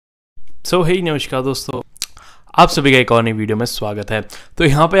हे नमस्कार दोस्तों, आप सभी का एक और नई वीडियो में स्वागत है। तो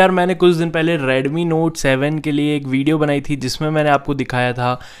यहाँ पे यार मैंने कुछ दिन पहले Redmi Note 7 के लिए एक वीडियो बनाई थी जिसमें मैंने आपको दिखाया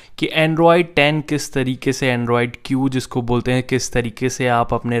था कि Android 10 किस तरीके से Android Q जिसको बोलते हैं किस तरीके से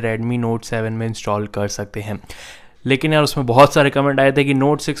आप अपने Redmi Note 7 में इंस्टॉल कर सकते हैं। लेकिन यार उसमें बहुत सारे कमेंट आए थे कि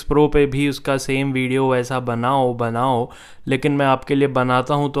Note 6 Pro पे भी उसका सेम वीडियो वैसा बनाओ, लेकिन मैं आपके लिए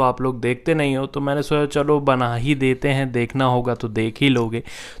बनाता हूँ तो आप लोग देखते नहीं हो, तो मैंने सोचा चलो बना ही देते हैं, देखना होगा तो देख ही लोगे।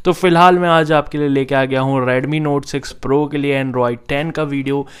 तो फिलहाल मैं आज आपके लिए लेके आ गया हूँ Redmi Note 6 Pro के लिए Android 10 का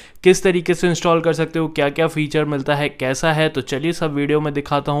वीडियो, किस तरीके से इंस्टॉल कर सकते हो, क्या क्या फीचर मिलता है, कैसा है। तो चलिए सब वीडियो में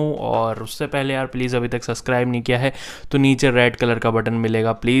दिखाता हूँ। और उससे पहले यार प्लीज़ अभी तक सब्सक्राइब नहीं किया है तो नीचे रेड कलर का बटन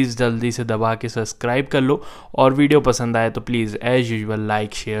मिलेगा, प्लीज़ जल्दी से दबा के सब्सक्राइब कर लो। और वीडियो पसंद आए तो please as usual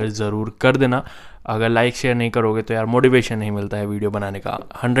like share ज़रूर कर देना। अगर लाइक शेयर नहीं करोगे तो यार मोटिवेशन नहीं मिलता है वीडियो बनाने का।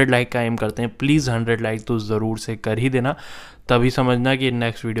 100 लाइक का एम करते हैं, प्लीज़ 100 लाइक तो ज़रूर से कर ही देना, तभी समझना कि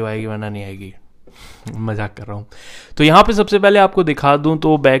नेक्स्ट वीडियो आएगी वरना नहीं आएगी। मजाक कर रहा हूँ। तो यहाँ पे सबसे पहले आपको दिखा दूँ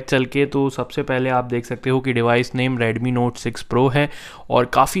तो बैक चल के, तो सबसे पहले आप देख सकते हो कि device name Redmi Note 6 Pro है और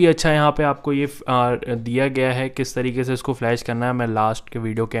काफ़ी अच्छा यहाँ पे आपको ये दिया गया है किस तरीके से इसको फ्लैश करना है। मैं लास्ट के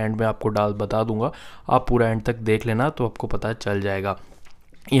वीडियो के एंड में आपको बता दूंगा, आप पूरा एंड तक देख लेना तो आपको पता चल जाएगा।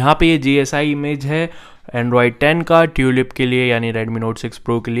 यहाँ पे ये GSI इमेज है Android 10 का ट्यूलिप के लिए, यानी Redmi Note 6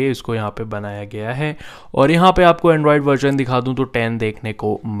 Pro के लिए इसको यहाँ पे बनाया गया है। और यहाँ पे आपको Android वर्जन दिखा दूँ तो 10 देखने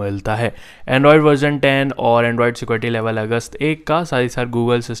को मिलता है। Android वर्जन 10 और Android सिक्योरिटी लेवल अगस्त 1 का, साथ ही साथ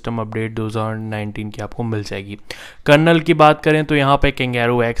गूगल सिस्टम अपडेट 2019 की आपको मिल जाएगी। कर्नल की बात करें तो यहाँ पे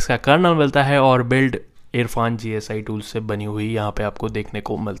Kangaroo X का कर्नल मिलता है और बिल्ड इरफान GSI टूल से बनी हुई यहाँ पे आपको देखने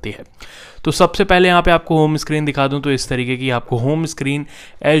को मिलती है। तो सबसे पहले यहाँ पे आपको होम स्क्रीन दिखा दूँ तो इस तरीके की आपको होम स्क्रीन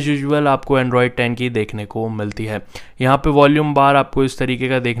एज यूजुअल आपको Android 10 की देखने को मिलती है। यहाँ पे वॉल्यूम बार आपको इस तरीके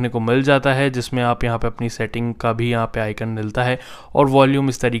का देखने को मिल जाता है, जिसमें आप यहाँ पे अपनी सेटिंग का भी यहाँ पे आइकन मिलता है और वॉल्यूम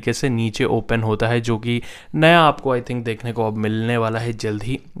इस तरीके से नीचे ओपन होता है, जो कि नया आपको आई थिंक देखने को अब मिलने वाला है जल्द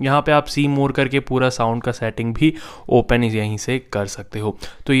ही। यहाँ पे आप सी मोर करके पूरा साउंड का सेटिंग भी ओपन यहीं से कर सकते हो,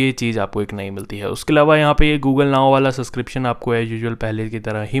 तो ये चीज़ आपको एक नई मिलती है। उसके अलावा यहाँ पे ये गूगल नाउ वाला सब्सक्रिप्शन आपको एज यूजुअल पहले की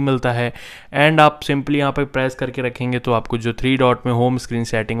तरह ही मिलता है। एंड आप सिंपली यहाँ पे प्रेस करके रखेंगे तो आपको जो 3 डॉट में होम स्क्रीन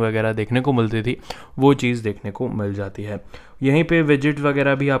सेटिंग वगैरह देखने को मिलती थी वो चीज़ देखने को मिल जाती है। यहीं पे विजेट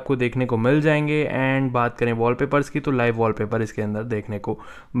वगैरह भी आपको देखने को मिल जाएंगे। एंड बात करें वॉलपेपर्स की तो लाइव वॉलपेपर इसके अंदर देखने को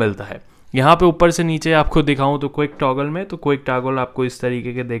मिलता है। यहाँ पे ऊपर से नीचे आपको दिखाऊं तो क्विक टॉगल में, तो क्विक टॉगल आपको इस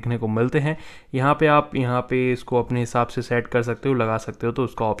तरीके के देखने को मिलते हैं। यहाँ पे आप इसको अपने हिसाब से सेट कर सकते हो, लगा सकते हो, तो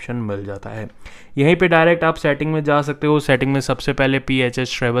उसका ऑप्शन मिल जाता है। यहीं पे डायरेक्ट आप सेटिंग में जा सकते हो। सेटिंग में सबसे पहले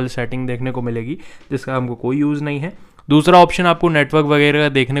PHS ट्रेवल सेटिंग देखने को मिलेगी, जिसका हमको कोई यूज़ नहीं है। दूसरा ऑप्शन आपको नेटवर्क वगैरह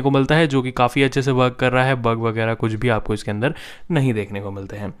देखने को मिलता है, जो कि काफ़ी अच्छे से वर्क कर रहा है। बग वगैरह कुछ भी आपको इसके अंदर नहीं देखने को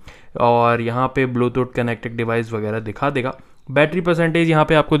मिलते हैं। और यहाँ पे ब्लूटूथ कनेक्टेड डिवाइस वगैरह दिखा देगा। बैटरी परसेंटेज यहाँ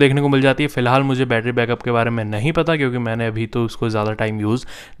पे आपको देखने को मिल जाती है। फिलहाल मुझे बैटरी बैकअप के बारे में नहीं पता, क्योंकि मैंने अभी तो उसको ज़्यादा टाइम यूज़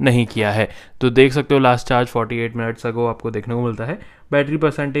नहीं किया है। तो देख सकते हो लास्ट चार्ज 48 मिनट्स अगो आपको देखने को मिलता है। बैटरी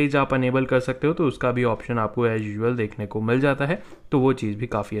परसेंटेज आप अनेबल कर सकते हो, तो उसका भी ऑप्शन आपको एज यूजुअल देखने को मिल जाता है, तो वो चीज़ भी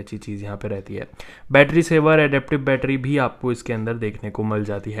काफ़ी अच्छी चीज़ यहाँ पे रहती है। बैटरी सेवर एडेप्टिव बैटरी भी आपको इसके अंदर देखने को मिल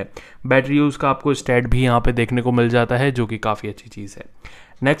जाती है। बैटरी यूज़ का आपको स्टैट भी यहाँ पे देखने को मिल जाता है, जो कि काफ़ी अच्छी चीज़ है।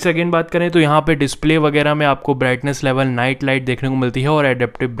 नेक्स्ट अगेन बात करें तो यहाँ पे डिस्प्ले वगैरह में आपको ब्राइटनेस लेवल नाइट लाइट देखने को मिलती है और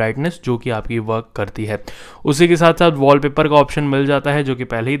एडेप्टिव ब्राइटनेस, जो कि आपकी वर्क करती है। उसी के साथ साथ वॉलपेपर का ऑप्शन मिल जाता है, जो कि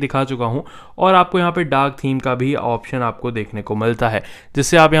पहले ही दिखा चुका हूँ। और आपको यहाँ पे डार्क थीम का भी ऑप्शन आपको देखने को मिलता है,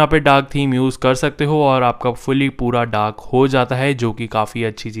 जिससे आप यहाँ पे डार्क थीम यूज़ कर सकते हो और आपका फुली पूरा डार्क हो जाता है, जो कि काफ़ी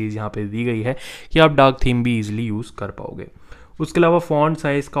अच्छी चीज़ यहाँ पे दी गई है कि आप डार्क थीम भी ईजिली यूज़ कर पाओगे। उसके अलावा फॉन्ट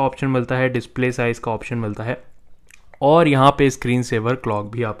साइज़ का ऑप्शन मिलता है, डिस्प्ले साइज़ का ऑप्शन मिलता है और यहाँ पे स्क्रीन सेवर क्लॉक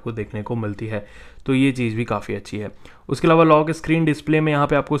भी आपको देखने को मिलती है, तो ये चीज़ भी काफ़ी अच्छी है। उसके अलावा लॉक स्क्रीन डिस्प्ले में यहाँ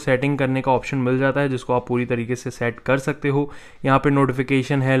पे आपको सेटिंग करने का ऑप्शन मिल जाता है, जिसको आप पूरी तरीके से सेट कर सकते हो। यहाँ पे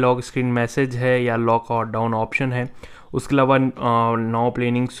नोटिफिकेशन है, लॉक स्क्रीन मैसेज है या लॉक और डाउन ऑप्शन है। उसके अलावा नो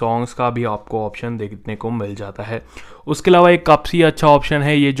प्लेइंग सॉन्ग्स का भी आपको ऑप्शन देखने को मिल जाता है। उसके अलावा एक काफ़ी अच्छा ऑप्शन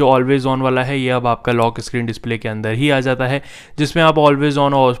है ये जो ऑलवेज ऑन वाला है, ये अब आपका लॉक स्क्रीन डिस्प्ले के अंदर ही आ जाता है, जिसमें आप ऑलवेज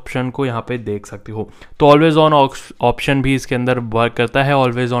ऑन ऑप्शन को यहाँ पे देख सकते हो। तो ऑलवेज ऑन ऑप्शन भी इसके अंदर वर्क करता है,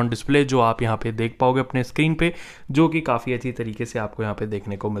 ऑलवेज ऑन डिस्प्ले जो आप यहाँ पे देख पाओगे अपने स्क्रीन पे, जो कि काफ़ी अच्छी तरीके से आपको यहाँ पे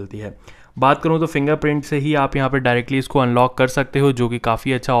देखने को मिलती है। बात करूँ तो फिंगरप्रिंट से ही आप यहाँ पे डायरेक्टली इसको अनलॉक कर सकते हो, जो कि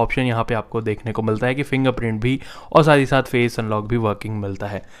काफ़ी अच्छा ऑप्शन यहाँ पे आपको देखने को मिलता है कि फिंगरप्रिंट भी और साथ ही साथ फेस अनलॉक भी वर्किंग मिलता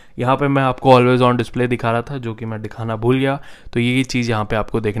है। यहाँ पे मैं आपको ऑलवेज ऑन डिस्प्ले दिखा रहा था, जो कि मैं दिखाना भूल गया, तो ये चीज़ यहाँ पे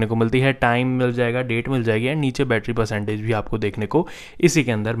आपको देखने को मिलती है। टाइम मिल जाएगा, डेट मिल जाएगी एंड नीचे बैटरी परसेंटेज भी आपको देखने को इसी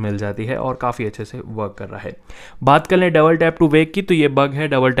के अंदर मिल जाती है और काफ़ी अच्छे से वर्क कर रहा है। बात कर लें डबल टैप टू वेक की, तो ये बग है,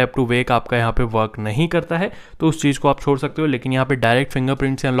 डबल टैप टू वेक आपका यहाँ पे वर्क नहीं करता है, तो उस चीज़ को आप छोड़ सकते हो, लेकिन यहाँ पे डायरेक्ट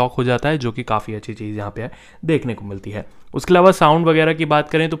फिंगरप्रिंट से अनलॉक हो जाता है, जो कि काफ़ी अच्छी चीज़ यहाँ पे देखने को मिलती है। उसके अलावा साउंड वगैरह की बात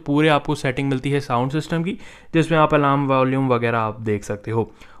करें तो पूरे आपको सेटिंग मिलती है साउंड सिस्टम की, जिसमें आप अलार्म वॉल्यूम वगैरह आप देख सकते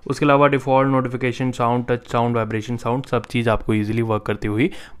हो। उसके अलावा default notification sound, touch sound, vibration sound, सब चीज़ आपको इजीली वर्क करती हुई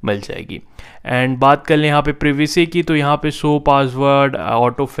मिल जाएगी। एंड बात कर लें यहाँ पे प्रिवेसी की, तो यहाँ पे शो पासवर्ड,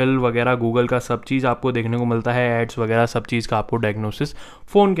 ऑटो फिल वगैरह, गूगल का सब चीज़ आपको देखने को मिलता है, एड्स वगैरह सब चीज़ का आपको डायग्नोसिस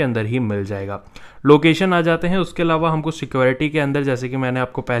फ़ोन के अंदर ही मिल जाएगा। लोकेशन आ जाते हैं। उसके अलावा हमको सिक्योरिटी के अंदर, जैसे कि मैंने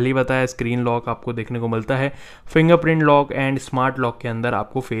आपको पहले ही बताया, स्क्रीन लॉक आपको देखने को मिलता है, fingerprint lock and smart lock के अंदर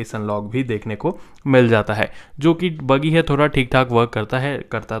आपको फेस अनलॉक भी देखने को मिल जाता है, जो कि बगी है, थोड़ा ठीक ठाक वर्क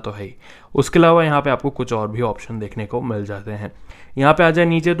करता तो है ही। उसके अलावा यहाँ पे आपको कुछ और भी ऑप्शन देखने को मिल जाते हैं। यहाँ पे आ जाए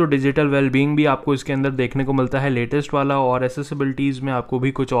नीचे तो डिजिटल वेलबींग भी आपको इसके अंदर देखने को मिलता है, लेटेस्ट वाला, और एसेसिबिलिटीज़ में आपको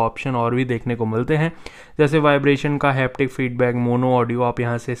भी कुछ ऑप्शन और भी देखने को मिलते हैं, जैसे वाइब्रेशन का, हैप्टिक फीडबैक, मोनो ऑडियो आप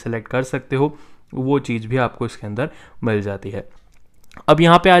यहाँ से सिलेक्ट कर सकते हो, वो चीज़ भी आपको इसके अंदर मिल जाती है। अब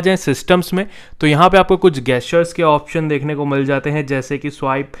यहाँ पे आ जाएं सिस्टम्स में, तो यहाँ पे आपको कुछ गेस्चर्स के ऑप्शन देखने को मिल जाते हैं, जैसे कि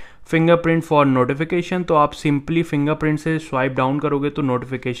स्वाइप फिंगरप्रिंट फॉर नोटिफिकेशन, तो आप सिंपली फिंगरप्रिंट से स्वाइप डाउन करोगे तो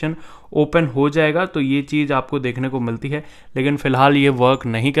नोटिफिकेशन ओपन हो जाएगा, तो ये चीज़ आपको देखने को मिलती है। लेकिन फिलहाल ये वर्क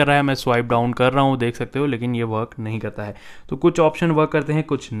नहीं कर रहा है, मैं स्वाइप डाउन कर रहा हूँ, देख सकते हो, लेकिन ये वर्क नहीं करता है। तो कुछ ऑप्शन वर्क करते हैं,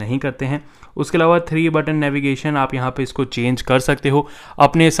 कुछ नहीं करते हैं। उसके अलावा 3 बटन नेविगेशन, आप यहाँ पे इसको चेंज कर सकते हो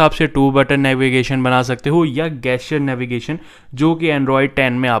अपने हिसाब से, 2 बटन नेविगेशन बना सकते हो, या गेस्चर नेविगेशन, जो कि एंड्रॉयड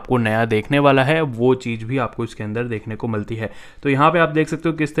 10 में आपको नया देखने वाला है, वो चीज़ भी आपको इसके अंदर देखने को मिलती है। तो यहाँ पे आप देख सकते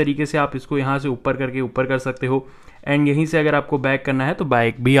हो किस तरीके से आप इसको यहाँ से ऊपर करके ऊपर कर सकते हो, एंड यहीं से अगर आपको बैक करना है तो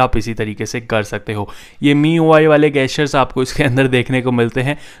बैक भी आप इसी तरीके से कर सकते हो। ये MIUI वाले गेस्चर्स आपको इसके अंदर देखने को मिलते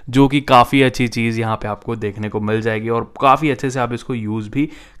हैं, जो कि काफ़ी अच्छी चीज़ यहाँ पे आपको देखने को मिल जाएगी, और काफ़ी अच्छे से आप इसको यूज़ भी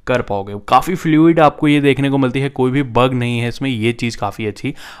कर पाओगे। काफ़ी फ्लूइड आपको ये देखने को मिलती है, कोई भी बग नहीं है इसमें, ये चीज़ काफ़ी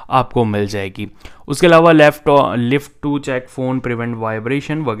अच्छी आपको मिल जाएगी। उसके अलावा lift to check phone, prevent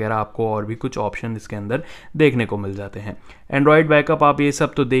vibration वगैरह, आपको और भी कुछ ऑप्शन इसके अंदर देखने को मिल जाते हैं। एंड्रॉयड बैकअप आप ये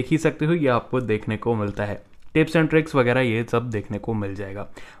सब तो देख ही सकते हो, ये आपको देखने को मिलता है। टिप्स एंड ट्रिक्स वगैरह ये सब देखने को मिल जाएगा।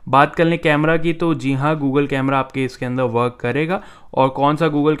 बात कर लें कैमरा की, तो जी हाँ, गूगल कैमरा आपके इसके अंदर वर्क करेगा, और कौन सा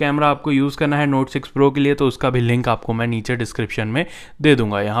गूगल कैमरा आपको यूज़ करना है Note 6 Pro के लिए, तो उसका भी लिंक आपको मैं नीचे डिस्क्रिप्शन में दे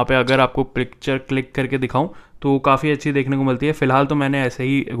दूंगा। यहाँ पे अगर आपको पिक्चर क्लिक करके दिखाऊं तो काफ़ी अच्छी देखने को मिलती है। फिलहाल तो मैंने ऐसे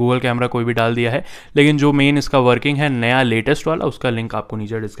ही गूगल कैमरा कोई भी डाल दिया है, लेकिन जो मेन इसका वर्किंग है नया लेटेस्ट वाला, उसका लिंक आपको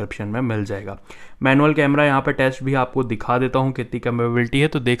नीचे डिस्क्रिप्शन में मिल जाएगा। मैनुअल कैमरा यहाँ पे टेस्ट भी आपको दिखा देता हूँ कितनी कैपेबिलिटी है,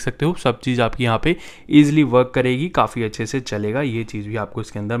 तो देख सकते हो सब चीज़ आपकी यहाँ पे ईजिली वर्क करेगी, काफ़ी अच्छे से चलेगा, ये चीज़ भी आपको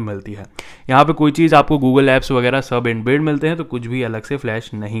इसके अंदर मिलती है। यहाँ पे कोई चीज़ आपको गूगल ऐप्स वगैरह सब इनबिल्ट मिलते हैं, तो कुछ भी अलग से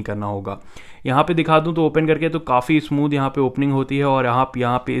फ्लैश नहीं करना होगा। यहाँ पे दिखा दूँ तो ओपन करके तो काफ़ी स्मूथ यहाँ पे ओपनिंग होती है, और आप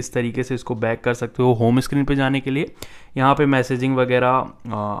यहाँ पे इस तरीके से इसको बैक कर सकते हो होम स्क्रीन पे जाने के लिए। यहाँ पे मैसेजिंग वगैरह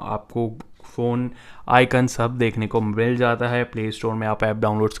आपको फ़ोन आइकन सब देखने को मिल जाता है। प्ले स्टोर में आप ऐप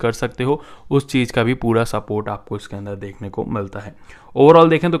डाउनलोड्स कर सकते हो, उस चीज़ का भी पूरा सपोर्ट आपको इसके अंदर देखने को मिलता है। ओवरऑल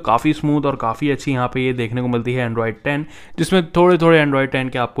देखें तो काफ़ी स्मूथ और काफ़ी अच्छी यहाँ पे ये देखने को मिलती है एंड्रॉयड 10, जिसमें थोड़े थोड़े एंड्रॉयड 10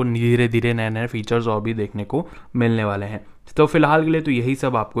 के आपको धीरे धीरे नए नए फीचर्स और भी देखने को मिलने वाले हैं। तो फिलहाल के लिए तो यही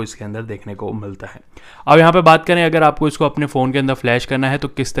सब आपको इसके अंदर देखने को मिलता है। अब यहाँ पे बात करें, अगर आपको इसको अपने फ़ोन के अंदर फ्लैश करना है तो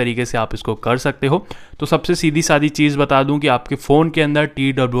किस तरीके से आप इसको कर सकते हो, तो सबसे सीधी सादी चीज़ बता दूं कि आपके फ़ोन के अंदर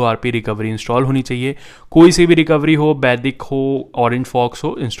TWRP रिकवरी इंस्टॉल होनी चाहिए। कोई सी भी रिकवरी हो, बैदिक हो, ऑरेंज फॉक्स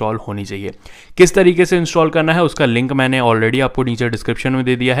हो, इंस्टॉल होनी चाहिए। किस तरीके से इंस्टॉल करना है उसका लिंक मैंने ऑलरेडी आपको नीचे डिस्क्रिप्शन में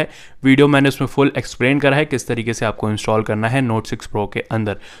दे दिया है। वीडियो मैंने उसमें फुल एक्सप्लेन करा है किस तरीके से आपको इंस्टॉल करना है Note 6 Pro के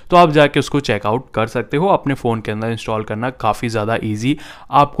अंदर, तो आप जाके उसको चेकआउट कर सकते हो। अपने फ़ोन के अंदर इंस्टॉल करना काफ़ी ज़्यादा ईजी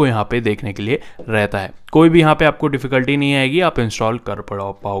आपको यहाँ पे देखने के लिए रहता है, कोई भी यहाँ पे आपको डिफ़िकल्टी नहीं आएगी, आप इंस्टॉल कर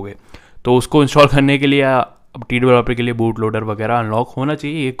पाओगे। तो उसको इंस्टॉल करने के लिए TWRP के लिए बूट लोडर वगैरह अनलॉक होना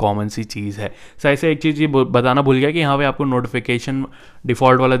चाहिए, ये कॉमन सी चीज़ है। सही से एक चीज़ ये बताना भूल गया कि यहाँ पे आपको नोटिफिकेशन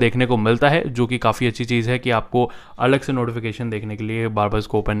डिफ़ॉल्ट वाला देखने को मिलता है, जो कि काफ़ी अच्छी चीज़ है कि आपको अलग से नोटिफिकेशन देखने के लिए बार बार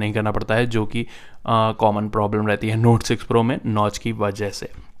इसको ओपन नहीं करना पड़ता है, जो कि कॉमन प्रॉब्लम रहती है Note 6 Pro में नॉच की वजह से।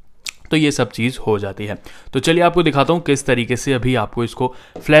 तो ये सब चीज़ हो जाती है। तो चलिए आपको दिखाता हूँ किस तरीके से अभी आपको इसको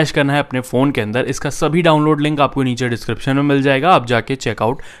फ्लैश करना है अपने फ़ोन के अंदर। इसका सभी डाउनलोड लिंक आपको नीचे डिस्क्रिप्शन में मिल जाएगा, आप जाके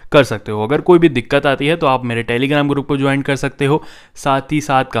चेकआउट कर सकते हो। अगर कोई भी दिक्कत आती है तो आप मेरे टेलीग्राम ग्रुप को ज्वाइन कर सकते हो, साथ ही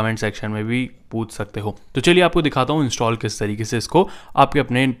साथ कमेंट सेक्शन में भी पूछ सकते हो। तो चलिए आपको दिखाता हूँ इंस्टॉल किस तरीके से इसको आपके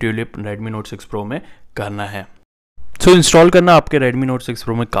अपने ट्यूलिप Redmi Note 6 Pro में करना है। सो इंस्टॉल करना आपके Redmi Note 6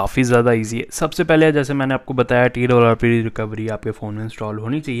 Pro में काफ़ी ज़्यादा इजी है। सबसे पहले जैसे मैंने आपको बताया TWRP रिकवरी आपके फ़ोन में इंस्टॉल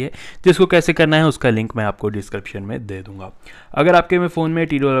होनी चाहिए, जिसको कैसे करना है उसका लिंक मैं आपको डिस्क्रिप्शन में दे दूंगा। अगर आपके में फ़ोन में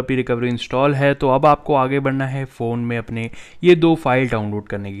TWRP रिकवरी इंस्टॉल है तो अब आपको आगे बढ़ना है फ़ोन में अपने ये 2 फाइल डाउनलोड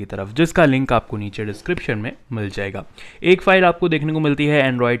करने की तरफ, जिसका लिंक आपको नीचे डिस्क्रिप्शन में मिल जाएगा। एक फ़ाइल आपको देखने को मिलती है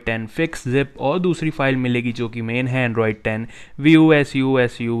Android 10 फिक्स जिप, और दूसरी फाइल मिलेगी जो कि मेन है Android 10 VU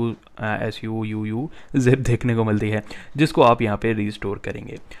जिप देखने को मिलती है, जिसको आप यहाँ पे रीस्टोर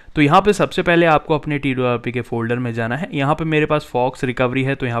करेंगे। तो यहाँ पे सबसे पहले आपको अपने TWRP के फोल्डर में जाना है। यहाँ पे मेरे पास फॉक्स रिकवरी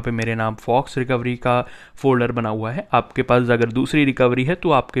है तो यहाँ पे मेरे नाम फॉक्स रिकवरी का फोल्डर बना हुआ है। आपके पास अगर दूसरी रिकवरी है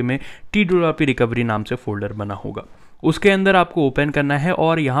तो आपके में TWRP रिकवरी नाम से फोल्डर बना होगा। उसके अंदर आपको ओपन करना है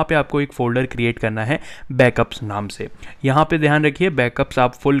और यहाँ पे आपको एक फ़ोल्डर क्रिएट करना है बैकअप्स नाम से। यहाँ पे ध्यान रखिए बैकअप्स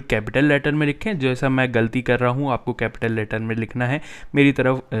आप फुल कैपिटल लेटर में लिखें, जैसा मैं गलती कर रहा हूँ आपको कैपिटल लेटर में लिखना है, मेरी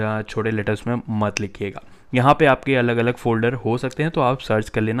तरफ छोटे लेटर्स में मत लिखिएगा। यहाँ पे आपके अलग अलग फ़ोल्डर हो सकते हैं तो आप सर्च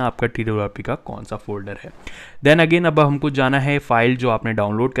कर लेना आपका TWRP का कौन सा फ़ोल्डर है। देन अगेन अब हमको जाना है फ़ाइल जो आपने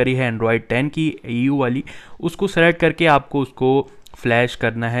डाउनलोड करी है Android 10 की EU वाली, उसको सेलेक्ट करके आपको उसको फ्लैश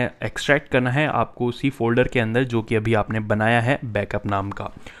करना है, एक्सट्रैक्ट करना है आपको उसी फोल्डर के अंदर जो कि अभी आपने बनाया है बैकअप नाम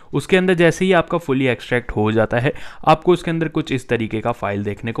का। उसके अंदर जैसे ही आपका फुली एक्सट्रैक्ट हो जाता है आपको उसके अंदर कुछ इस तरीके का फाइल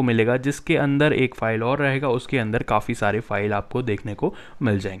देखने को मिलेगा, जिसके अंदर एक फ़ाइल और रहेगा, उसके अंदर काफ़ी सारे फाइल आपको देखने को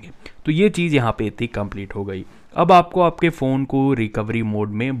मिल जाएंगे। तो ये चीज़ यहाँ पे इतनी कंप्लीट हो गई। अब आपको आपके फ़ोन को रिकवरी मोड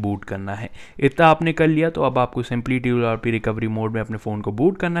में बूट करना है। इतना आपने कर लिया तो अब आपको सिंपली TWRP रिकवरी मोड में अपने फ़ोन को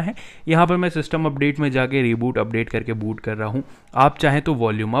बूट करना है। यहाँ पर मैं सिस्टम अपडेट में जाके रीबूट अपडेट करके बूट कर रहा हूँ। आप चाहें तो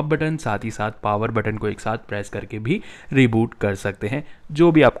वॉल्यूम अप बटन साथ ही साथ पावर बटन को एक साथ प्रेस करके भी रीबूट कर सकते हैं,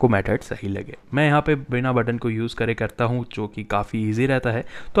 जो भी आपको मेथड सही लगे। मैं यहाँ पे बिना बटन को यूज़ करे करता हूँ, जो कि काफ़ी ईजी रहता है,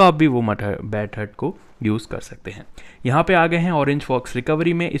 तो आप भी वो मेथड को यूज़ कर सकते हैं। यहाँ पे आ गए हैं ऑरेंज फॉक्स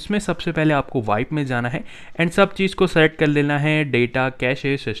रिकवरी में। इसमें सबसे पहले आपको वाइप में जाना है एंड सब चीज़ को सेलेक्ट कर लेना है, डेटा,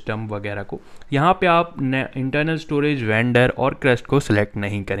 कैशे, सिस्टम वगैरह को। यहाँ पे आप इंटरनल स्टोरेज, वेंडर और क्रस्ट को सिलेक्ट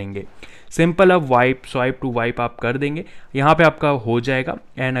नहीं करेंगे। सिंपल अब वाइप, स्वाइप टू वाइप आप कर देंगे, यहाँ पे आपका हो जाएगा।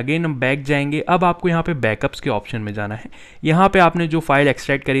 एंड अगेन हम बैक जाएंगे। अब आपको यहाँ पे बैकअप्स के ऑप्शन में जाना है। यहाँ पे आपने जो फाइल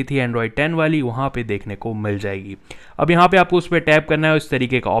एक्सट्रैक्ट करी थी Android 10 वाली, वहाँ पे देखने को मिल जाएगी। अब यहाँ पे आपको उस पर टैप करना है, इस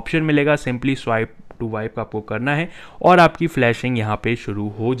तरीके का ऑप्शन मिलेगा, सिंपली स्वाइप टू वाइप आपको करना है और आपकी फ्लैशिंग यहाँ पे शुरू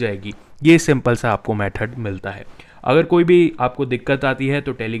हो जाएगी। ये सिंपल सा आपको मेथड मिलता है। अगर कोई भी आपको दिक्कत आती है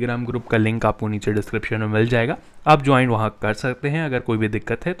तो टेलीग्राम ग्रुप का लिंक आपको नीचे डिस्क्रिप्शन में मिल जाएगा, आप ज्वाइन वहाँ कर सकते हैं। अगर कोई भी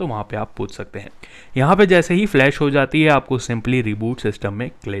दिक्कत है तो वहाँ पे आप पूछ सकते हैं। यहाँ पे जैसे ही फ्लैश हो जाती है आपको सिंपली रिबूट सिस्टम में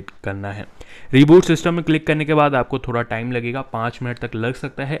क्लिक करना है। रिबूट सिस्टम में क्लिक करने के बाद आपको थोड़ा टाइम लगेगा, 5 मिनट तक लग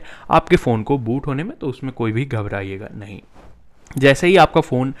सकता है आपके फ़ोन को बूट होने में, तो उसमें कोई भी घबराइएगा नहीं। जैसे ही आपका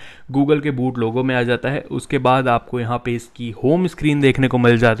फ़ोन गूगल के बूट लोगो में आ जाता है उसके बाद आपको यहाँ पे इसकी होम स्क्रीन देखने को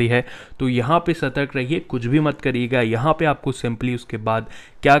मिल जाती है। तो यहाँ पे सतर्क रहिए, कुछ भी मत करिएगा। यहाँ पे आपको सिंपली उसके बाद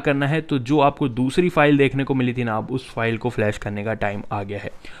क्या करना है, तो जो आपको दूसरी फाइल देखने को मिली थी ना, अब उस फाइल को फ्लैश करने का टाइम आ गया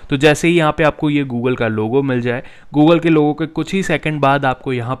है। तो जैसे ही यहाँ पे आपको ये गूगल का लोगो मिल जाए, गूगल के लोगो के कुछ ही सेकंड बाद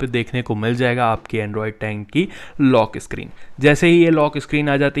आपको यहाँ पे देखने को मिल जाएगा आपकी Android 10 की लॉक स्क्रीन। जैसे ही ये लॉक स्क्रीन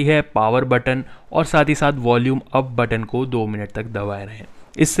आ जाती है, पावर बटन और साथ ही साथ वॉल्यूम अप बटन को 2 मिनट तक दबाए रहें।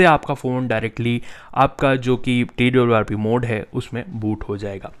 इससे आपका फ़ोन डायरेक्टली आपका जो कि TWRP मोड है उसमें बूट हो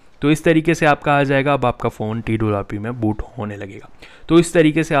जाएगा। तो इस तरीके से आपका आ जाएगा, अब आपका फ़ोन TWRP में बूट होने लगेगा। तो इस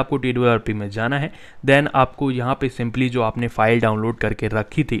तरीके से आपको TWRP में जाना है। देन आपको यहाँ पे सिंपली जो आपने फ़ाइल डाउनलोड करके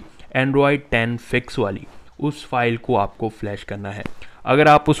रखी थी Android 10 फिक्स वाली, उस फाइल को आपको फ्लैश करना है। अगर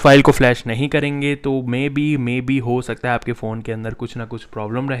आप उस फाइल को फ्लैश नहीं करेंगे तो मे बी हो सकता है आपके फ़ोन के अंदर कुछ ना कुछ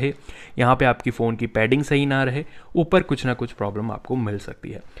प्रॉब्लम रहे, यहाँ पे आपकी फ़ोन की पैडिंग सही ना रहे, ऊपर कुछ ना कुछ प्रॉब्लम आपको मिल सकती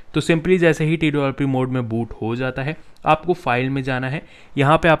है। तो सिंपली जैसे ही TWRP मोड में बूट हो जाता है आपको फाइल में जाना है।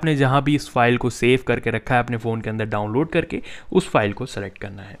 यहाँ पे आपने जहाँ भी इस फाइल को सेव करके रखा है अपने फ़ोन के अंदर डाउनलोड करके, उस फाइल को सेलेक्ट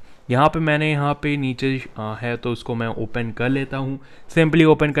करना है। यहाँ पे मैंने यहाँ पे नीचे है तो उसको मैं ओपन कर लेता हूँ। सिंपली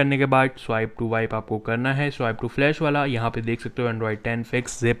ओपन करने के बाद स्वाइप टू वाइप आपको करना है, स्वाइप टू फ्लैश वाला। यहाँ पे देख सकते हो Android 10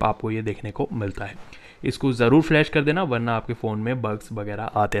 फिक्स जिप आपको ये देखने को मिलता है। इसको ज़रूर फ्लैश कर देना वरना आपके फ़ोन में बग्स वगैरह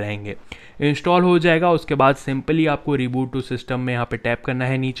आते रहेंगे। इंस्टॉल हो जाएगा, उसके बाद सिंपली आपको रिबूट टू सिस्टम में यहाँ पे टैप करना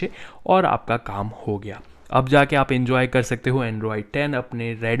है नीचे और आपका काम हो गया। अब जाके आप एंजॉय कर सकते हो Android 10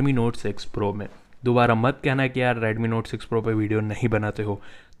 अपने Redmi Note 6 Pro में। दोबारा मत कहना कि यार Redmi Note 6 Pro पे वीडियो नहीं बनाते हो,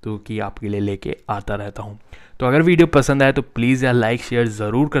 तो कि आपके लिए लेके आता रहता हूँ। तो अगर वीडियो पसंद आए तो प्लीज़ यार लाइक शेयर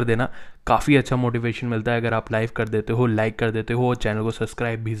ज़रूर कर देना, काफ़ी अच्छा मोटिवेशन मिलता है अगर आप लाइक कर देते हो, लाइक कर देते हो और चैनल को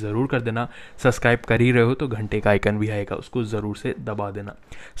सब्सक्राइब भी ज़रूर कर देना। सब्सक्राइब कर ही रहे हो तो घंटे का आइकन भी आएगा, उसको ज़रूर से दबा देना।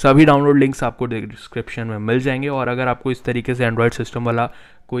 सभी डाउनलोड लिंक्स आपको डिस्क्रिप्शन में मिल जाएंगे। और अगर आपको इस तरीके से एंड्रॉयड सिस्टम वाला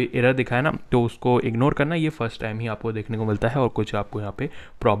कोई एरर दिखाए ना तो उसको इग्नोर करना, ये फर्स्ट टाइम ही आपको देखने को मिलता है और कुछ आपको यहाँ पे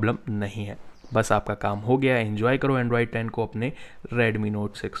प्रॉब्लम नहीं है। बस आपका काम हो गया। एंजॉय करो एंड्रॉयड 10 को अपने Redmi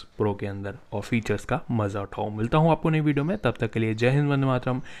Note 6 Pro के अंदर और फीचर्स का मज़ा उठाओ। मिलता हूँ आपको नई वीडियो में, तब तक के लिए जय Hind, Vande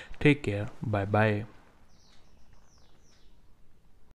Mataram, take care, bye bye.